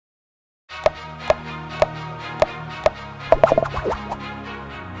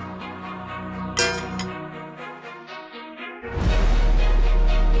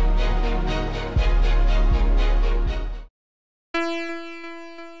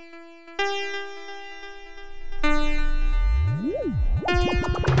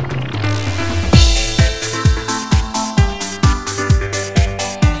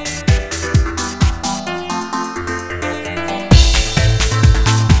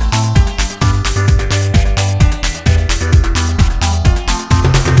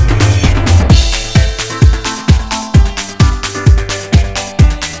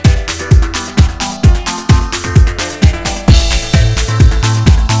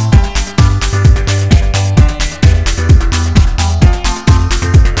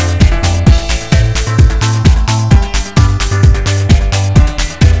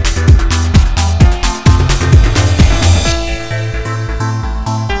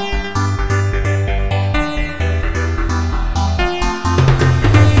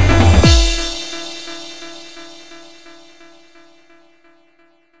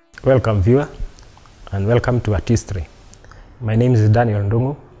Welcome viewer and welcome to Artistry. My name is Daniel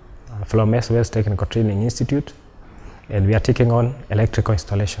Ndungu from SOS Technical Training Institute, and we are taking on electrical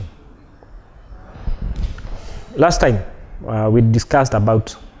installation. Last time we discussed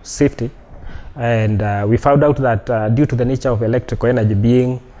about safety, and we found out that due to the nature of electrical energy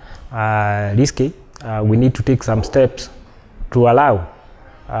being risky, we need to take some steps to allow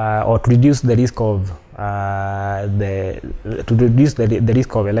or to reduce the risk of the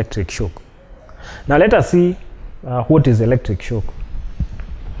risk of electric shock. Now let us see what is electric shock.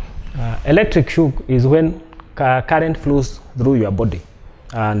 Electric shock is when current flows through your body,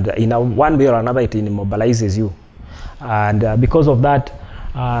 and in one way or another it immobilizes you, and because of that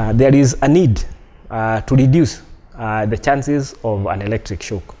there is a need to reduce the chances of an electric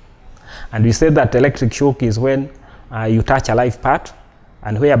shock. And we said that electric shock is when you touch a live part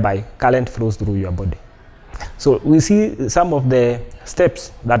and whereby current flows through your body. So we see some of the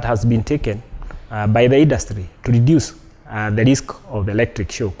steps that has been taken by the industry to reduce the risk of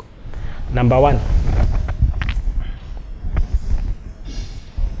electric shock. Number one,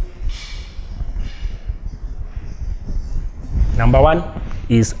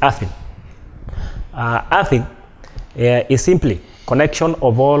 is earthing. Earthing is simply connection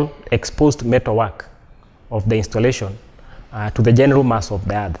of all exposed metalwork of the installation to the general mass of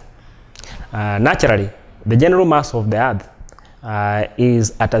the earth. Naturally, the general mass of the earth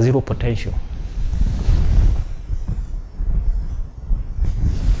is at a zero potential.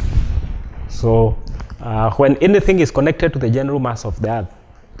 So when anything is connected to the general mass of the earth,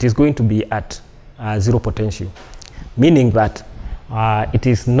 it is going to be at zero potential, meaning that it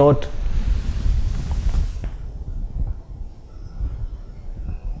is not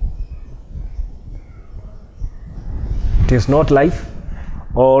live,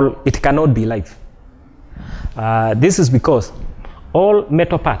 or it cannot be live. This is because all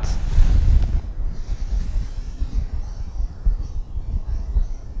metal parts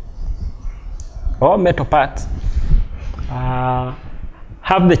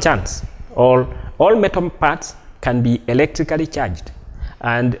have the chance, or all metal parts can be electrically charged,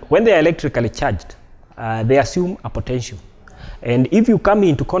 and when they are electrically charged, they assume a potential, and if you come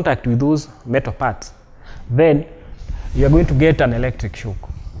into contact with those metal parts, then you are going to get an electric shock,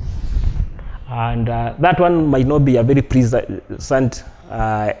 and that one might not be a very pleasant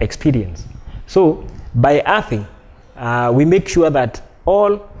experience. So by earthing, we make sure that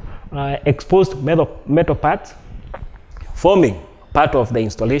all exposed metal parts forming part of the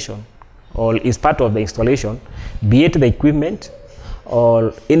installation, or is part of the installation, be it the equipment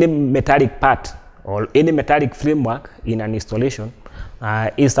or any metallic part or any metallic framework in an installation,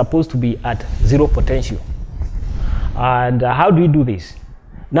 is supposed to be at zero potential. And how do we do this?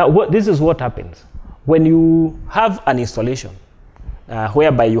 Now, this is what happens when you have an installation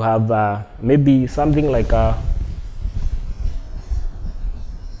whereby you have maybe something like a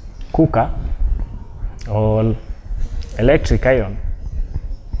cooker or electric iron.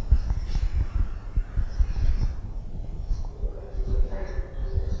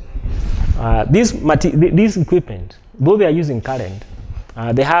 These equipment, though they are using current,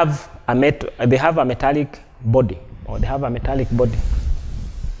 they have a metallic body, or they have a metallic body.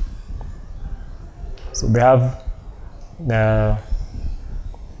 So they have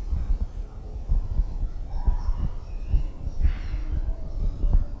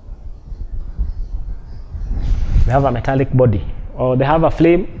a metallic body, or they have a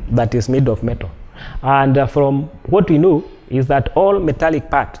flame that is made of metal. And from what we know is that all metallic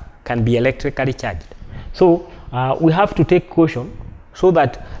parts can be electrically charged. So we have to take caution so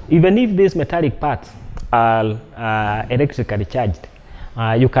that even if these metallic parts are electrically charged,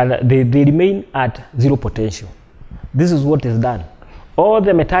 they remain at zero potential. This is what is done. All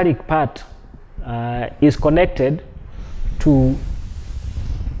the metallic part is connected to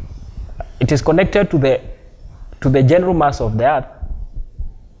the general mass of the earth,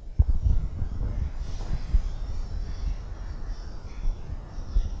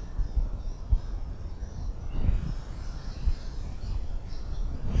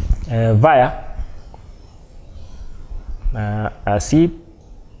 via a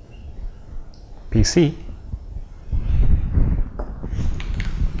CPC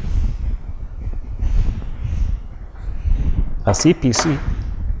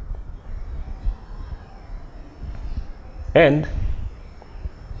and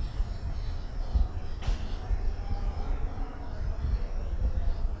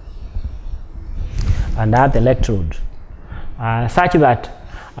an earth electrode, such that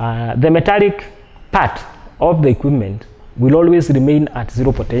the metallic part of the equipment will always remain at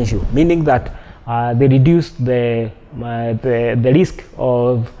zero potential, meaning that they reduce the risk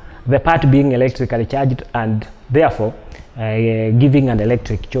of the part being electrically charged and therefore giving an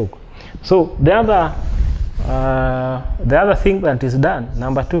electric choke. So the other thing that is done,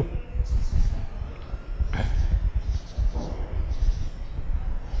 number 2,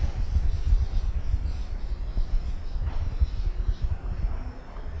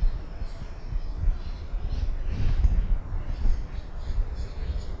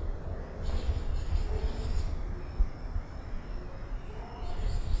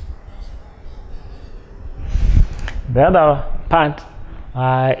 the other part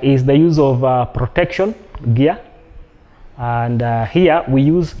is the use of protection gear, and here we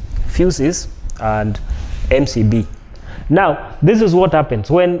use fuses and MCB. Now this is what happens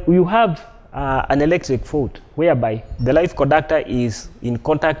when you have an electric fault whereby the live conductor is in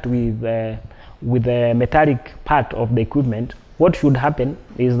contact with the metallic part of the equipment. What should happen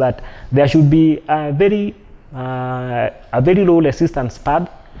is that there should be a very low resistance path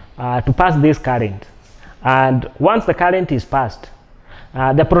to pass this current. And once the current is passed,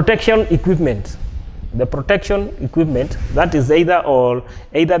 the protection equipment, that is either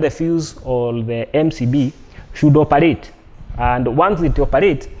the fuse or the MCB, should operate. And once it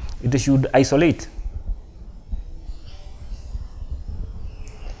operates, it should isolate.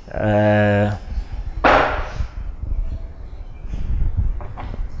 It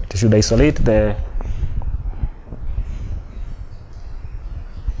should isolate the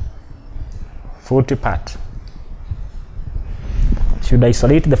faulty part. Should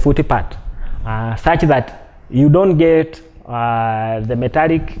isolate the faulty part such that you don't get the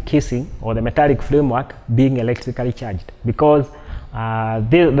metallic casing or the metallic framework being electrically charged, because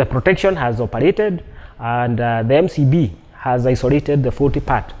the protection has operated and the MCB has isolated the faulty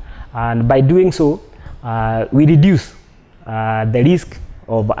part, and by doing so we reduce the risk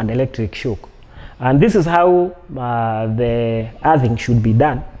of an electric shock. And this is how the earthing should be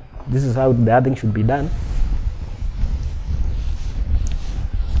done. This is how the earthing should be done.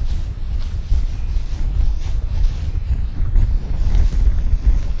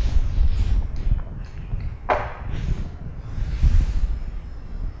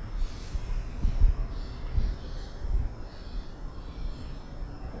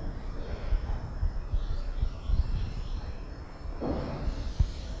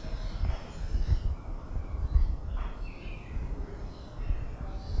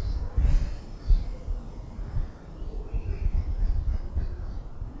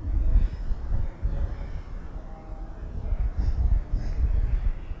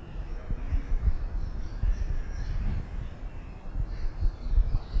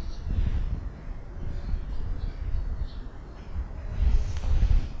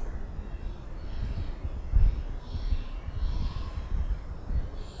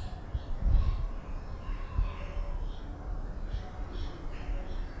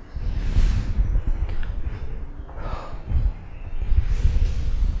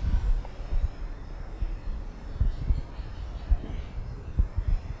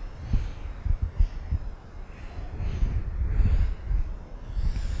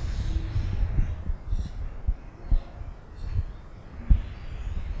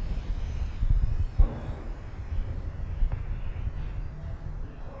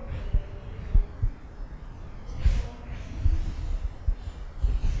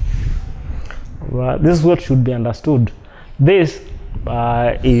 This is what should be understood. This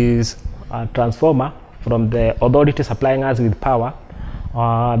is a transformer from the authority supplying us with power.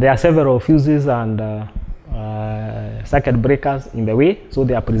 There are several fuses and circuit breakers in the way, so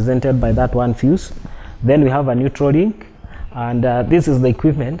they are presented by that one fuse. Then we have a neutral link, and this is the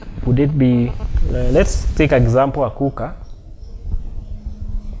equipment. Would it be, let's take example, a cooker.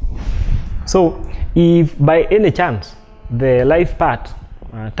 So if by any chance the live part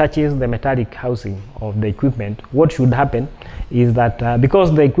touches the metallic housing of the equipment, what should happen is that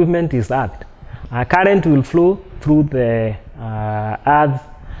because the equipment is earthed, current will flow through the earth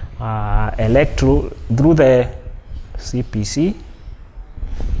electrode, through the CPC,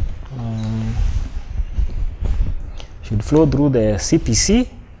 should flow through the CPC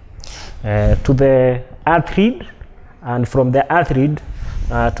to the earth reed, and from the earth reed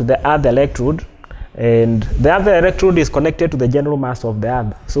to the earth electrode, and the other electrode is connected to the general mass of the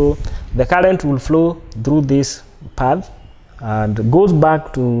earth. So the current will flow through this path and goes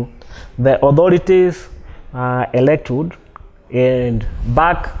back to the authority's electrode and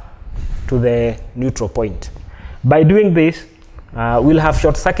back to the neutral point. By doing this, we'll have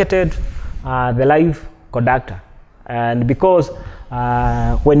short-circuited the live conductor, and because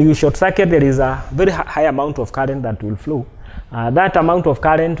when you short-circuit, there is a very high amount of current that will flow. That amount of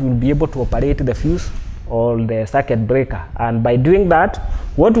current will be able to operate the fuse or the circuit breaker. And by doing that,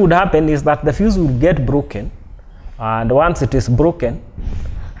 what would happen is that the fuse will get broken, and once it is broken,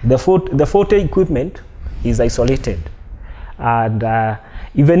 the faulty equipment is isolated. And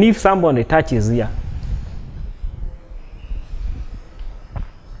even if someone touches here,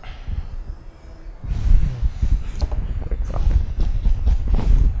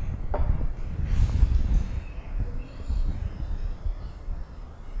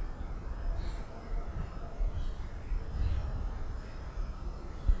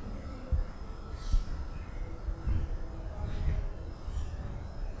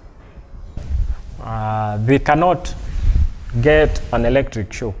 they cannot get an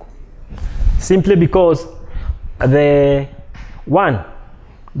electric shock, simply because the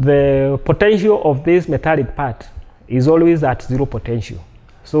potential of this metallic part is always at zero potential.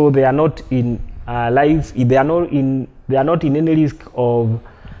 So they are not in they are not in any risk of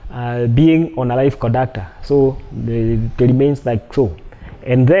being on a live conductor. So it remains like so.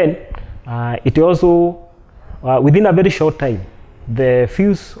 And then it also within a very short time, the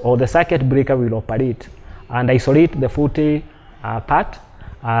fuse or the circuit breaker will operate and isolate the faulty part,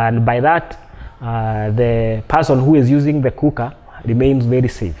 and by that the person who is using the cooker remains very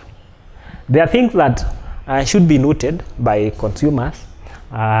safe. There are things that should be noted by consumers,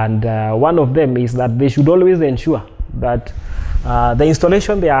 and one of them is that they should always ensure that the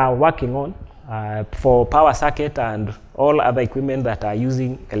installation they are working on for power circuit and all other equipment that are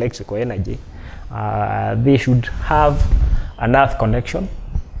using electrical energy, they should have an earth connection.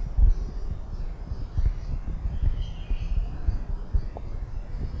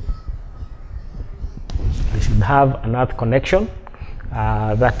 They should have an earth connection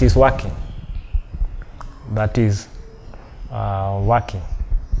that is working.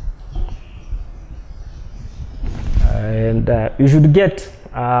 And you should get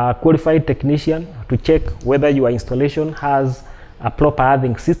a qualified technician to check whether your installation has a proper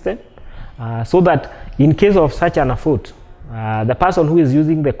earthing system, so that in case of such an fault, the person who is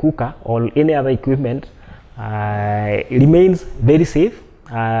using the cooker or any other equipment remains very safe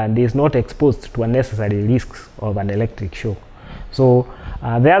and is not exposed to unnecessary risks of an electric shock. So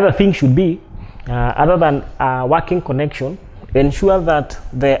the other thing should be, other than a working connection, ensure that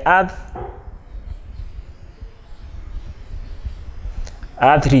the earth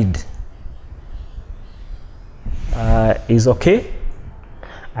read is okay,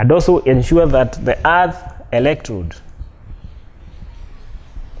 and also ensure that the earth electrode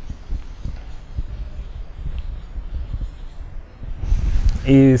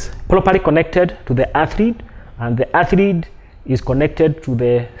is properly connected to the earth read, and the earth read is connected to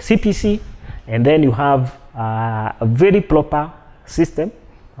the CPC, and then you have a very proper system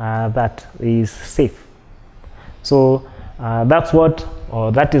that is safe. So that's what,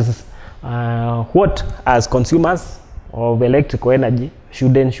 or that is what, as consumers of electrical energy,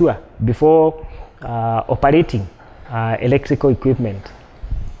 should ensure before operating electrical equipment.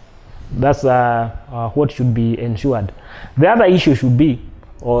 That's what should be ensured. The other issue should be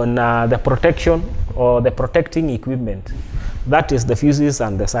on the protection or the protecting equipment. That is the fuses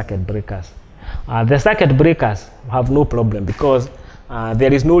and the circuit breakers. The circuit breakers have no problem because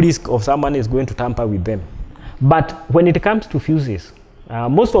there is no risk of someone is going to tamper with them. But when it comes to fuses,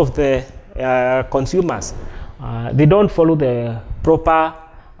 most of the consumers, they don't follow the proper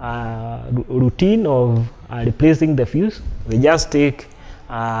routine of replacing the fuse. They just take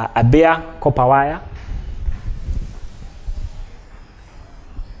a bare copper wire,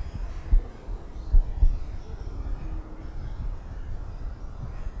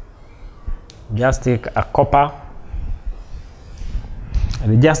 just take a copper,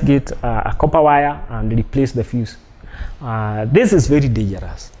 and they just get a copper wire and replace the fuse. This is very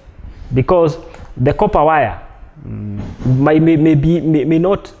dangerous because the copper wire may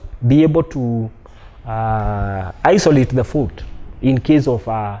not be able to isolate the fault in case of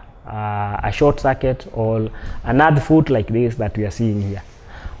a short circuit or another fault like this that we are seeing here.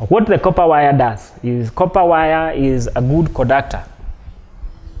 What the copper wire does is, copper wire is a good conductor.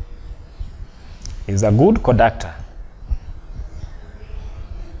 Is a good conductor,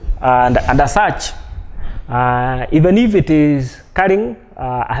 and as such, even if it is carrying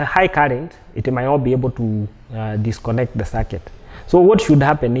a high current, it might not be able to disconnect the circuit. So what should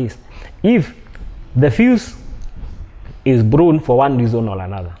happen is, if the fuse is blown for one reason or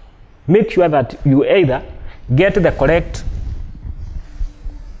another, make sure that you either get the correct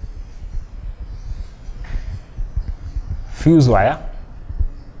fuse wire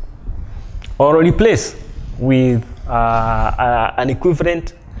or replace with an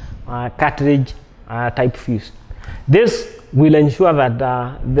equivalent cartridge type fuse. This will ensure that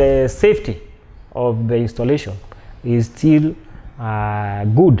the safety of the installation is still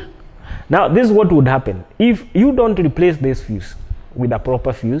good. Now, this is what would happen if you don't replace this fuse with a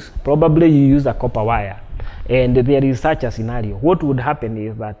proper fuse. Probably you use a copper wire, and there is such a scenario. What would happen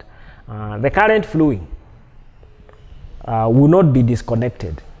is that the current flowing will not be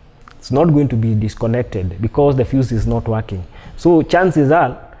disconnected. It's not going to be disconnected because the fuse is not working. So chances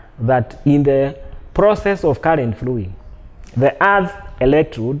are that in the process of current flowing, the earth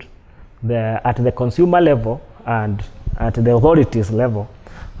electrode at the consumer level and at the authorities level,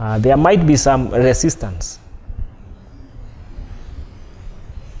 there might be some resistance.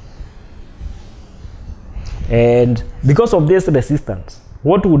 And because of this resistance,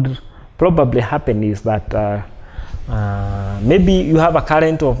 what would probably happen is that maybe you have a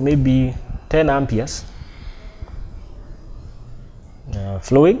current of maybe 10 amperes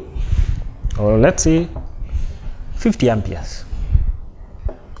flowing, or let's say 50 amperes.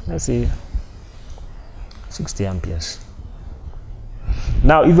 Let's say 60 amperes.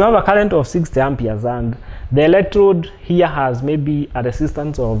 Now, if you have a current of 60 amperes and the electrode here has maybe a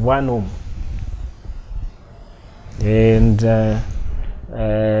resistance of 1 ohm, and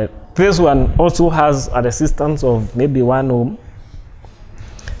this one also has a resistance of maybe 1 ohm,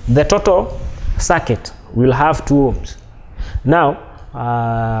 the total circuit will have 2 ohms. Now,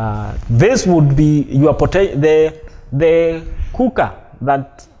 this would be your the cooker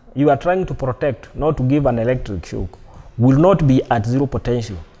that you are trying to protect, not to give an electric shock, will not be at zero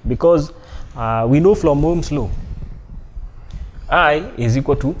potential, because we know from Ohm's law, I is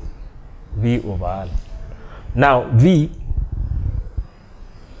equal to V over R. Now, V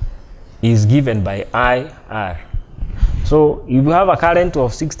is given by IR. So, if you have a current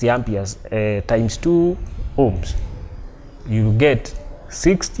of 60 amperes times 2 ohms, you get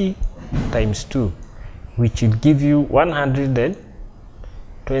 60 times 2, which will give you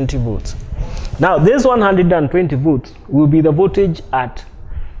 120 volts. Now, this 120 volts will be the voltage at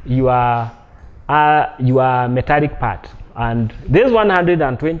your metallic part, and this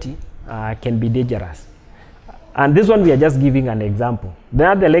 120 can be dangerous. And this one we are just giving an example. The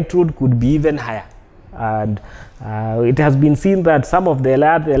other electrode could be even higher, and it has been seen that some of the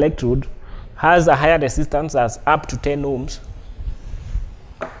other electrode has a higher resistance as up to 10 ohms.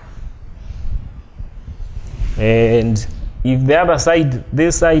 And if the other side,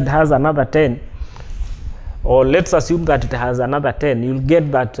 this side has another 10, or let's assume that it has another 10, you'll get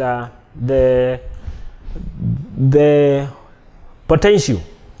that the potential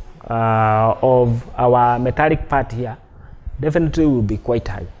of our metallic part here definitely will be quite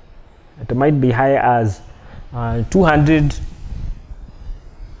high. It might be high as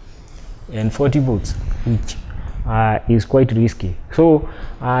 240 volts, which is quite risky. So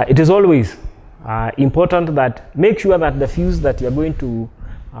it is always important that make sure that the fuse that you are going to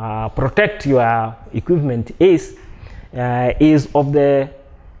protect your equipment is of the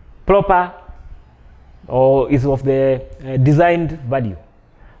proper, or is of the designed value,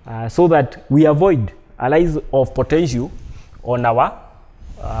 so that we avoid a rise of potential on our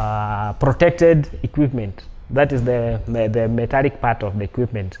protected equipment. That is the metallic part of the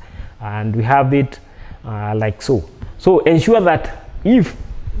equipment, and we have it like so. So ensure that if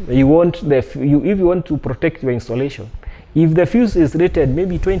you want if you want to protect your installation, if the fuse is rated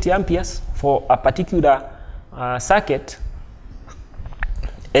maybe 20 amperes for a particular circuit,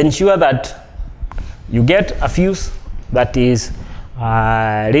 ensure that you get a fuse that is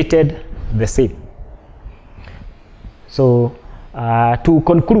rated the same. So to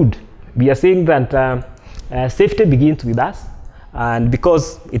conclude, we are saying that safety begins with us, and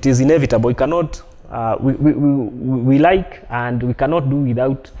because it is inevitable, we cannot we like and we cannot do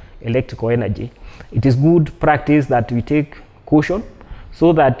without electrical energy. It is good practice that we take caution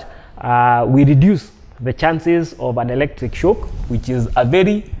so that we reduce the chances of an electric shock, which is a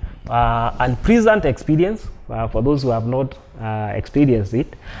very unpleasant experience for those who have not experienced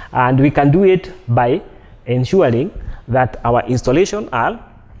it. And we can do it by ensuring that our installation are,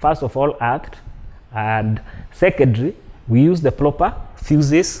 first of all, earthed, and secondly, we use the proper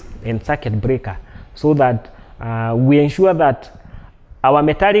fuses and circuit breaker, so that we ensure that our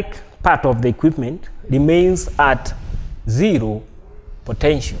metallic part of the equipment remains at zero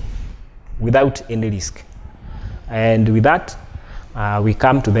potential without any risk. And with that, we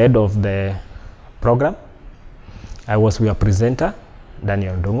come to the end of the program. I was your presenter,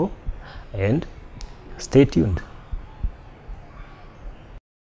 Daniel Dongo, and stay tuned.